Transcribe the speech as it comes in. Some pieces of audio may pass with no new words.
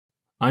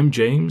I'm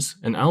James,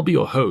 and I'll be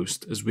your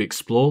host as we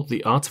explore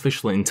the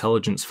artificial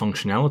intelligence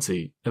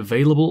functionality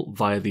available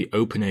via the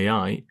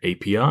OpenAI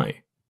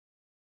API.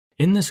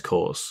 In this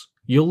course,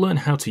 you'll learn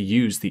how to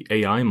use the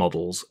AI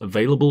models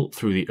available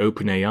through the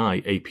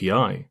OpenAI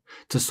API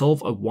to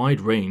solve a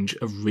wide range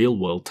of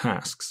real-world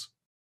tasks.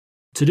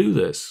 To do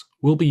this,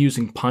 we'll be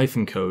using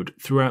Python code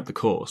throughout the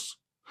course,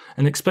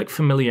 and expect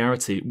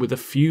familiarity with a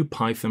few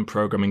Python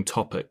programming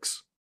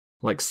topics,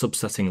 like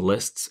subsetting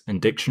lists and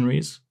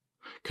dictionaries,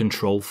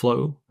 control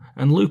flow,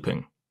 and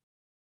looping.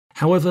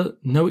 However,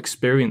 no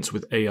experience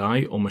with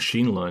AI or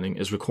machine learning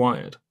is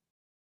required.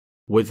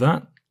 With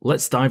that,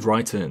 let's dive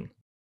right in.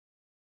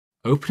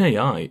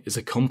 OpenAI is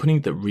a company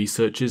that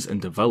researches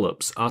and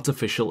develops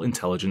artificial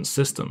intelligence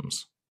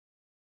systems.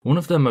 One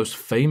of their most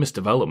famous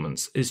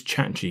developments is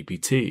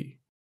ChatGPT,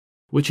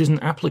 which is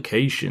an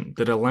application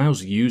that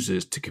allows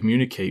users to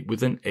communicate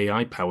with an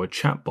AI-powered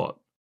chatbot,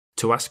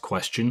 to ask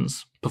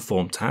questions,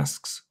 perform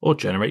tasks, or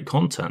generate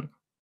content.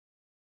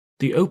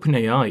 The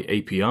OpenAI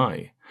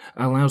API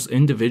allows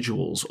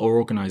individuals or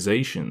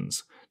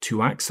organizations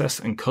to access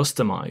and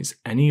customize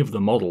any of the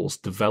models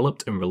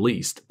developed and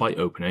released by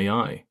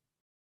OpenAI.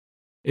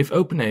 If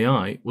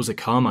OpenAI was a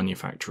car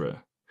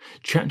manufacturer,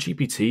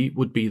 ChatGPT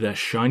would be their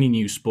shiny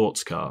new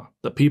sports car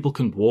that people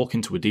can walk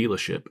into a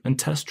dealership and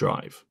test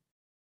drive.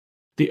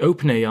 The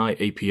OpenAI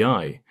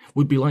API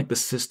would be like the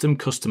system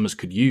customers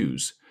could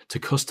use to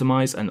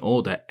customize and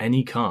order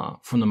any car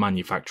from the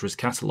manufacturer's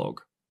catalog.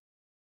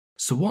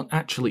 So what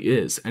actually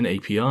is an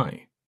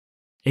API?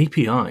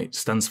 API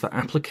stands for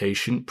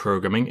Application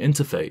Programming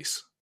Interface,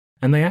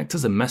 and they act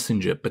as a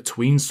messenger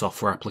between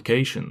software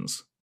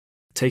applications,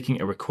 taking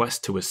a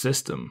request to a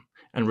system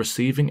and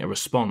receiving a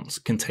response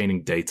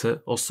containing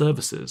data or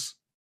services.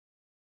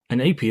 An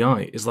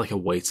API is like a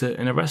waiter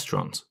in a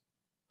restaurant.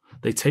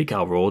 They take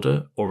our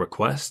order or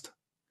request,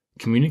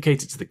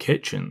 communicate it to the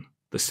kitchen,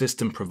 the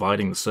system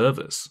providing the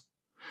service,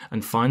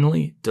 and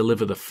finally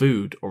deliver the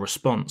food or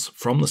response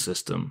from the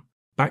system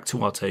back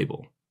to our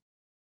table.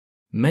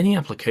 Many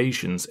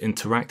applications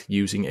interact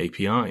using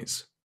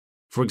APIs.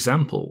 For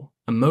example,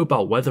 a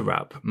mobile weather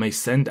app may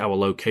send our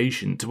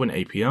location to an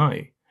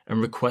API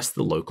and request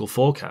the local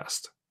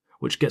forecast,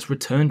 which gets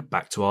returned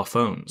back to our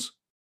phones.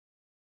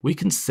 We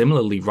can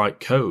similarly write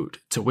code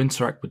to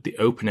interact with the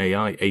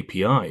OpenAI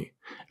API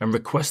and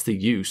request the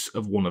use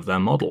of one of their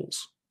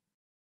models.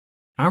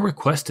 Our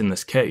request in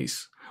this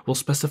case will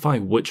specify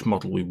which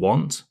model we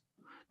want,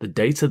 the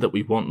data that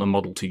we want the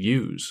model to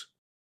use,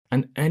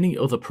 and any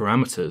other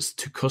parameters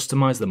to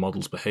customize the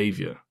model's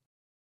behavior.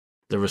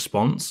 The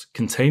response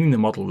containing the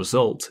model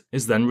result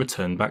is then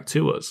returned back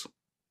to us.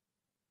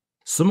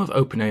 Some of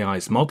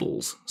OpenAI's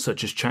models,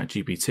 such as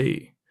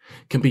ChatGPT,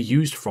 can be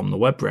used from the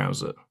web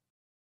browser.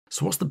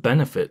 So what's the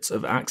benefit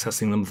of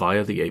accessing them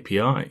via the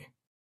API?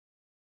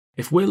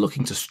 If we're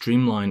looking to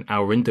streamline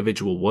our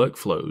individual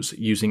workflows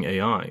using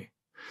AI,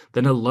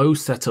 then a low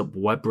setup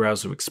web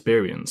browser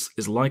experience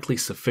is likely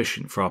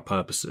sufficient for our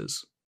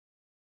purposes.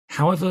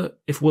 However,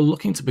 if we're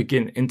looking to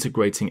begin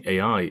integrating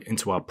AI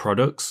into our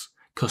products,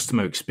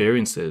 customer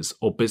experiences,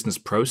 or business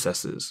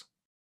processes,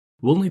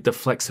 we'll need the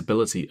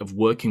flexibility of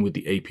working with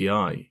the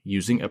API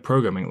using a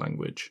programming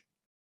language.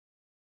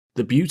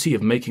 The beauty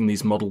of making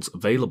these models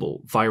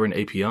available via an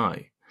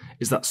API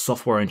is that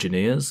software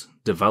engineers,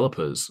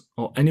 developers,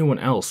 or anyone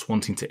else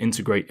wanting to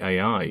integrate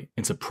AI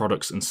into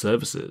products and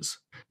services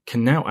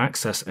can now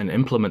access and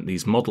implement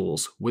these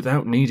models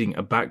without needing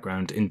a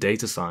background in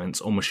data science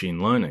or machine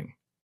learning.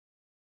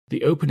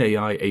 The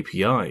OpenAI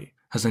API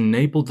has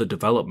enabled the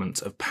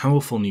development of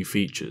powerful new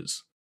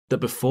features that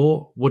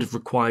before would have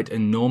required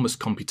enormous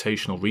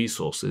computational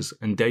resources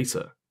and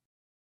data.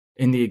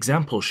 In the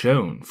example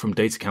shown from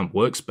DataCamp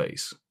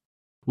Workspace,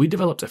 we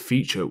developed a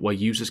feature where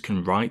users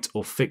can write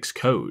or fix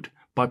code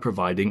by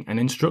providing an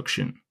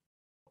instruction,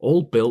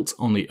 all built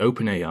on the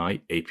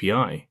OpenAI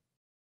API.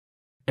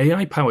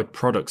 AI-powered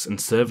products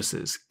and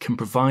services can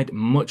provide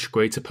much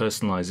greater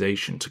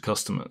personalization to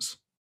customers,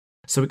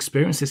 so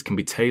experiences can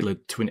be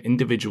tailored to an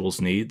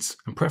individual's needs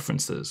and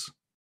preferences.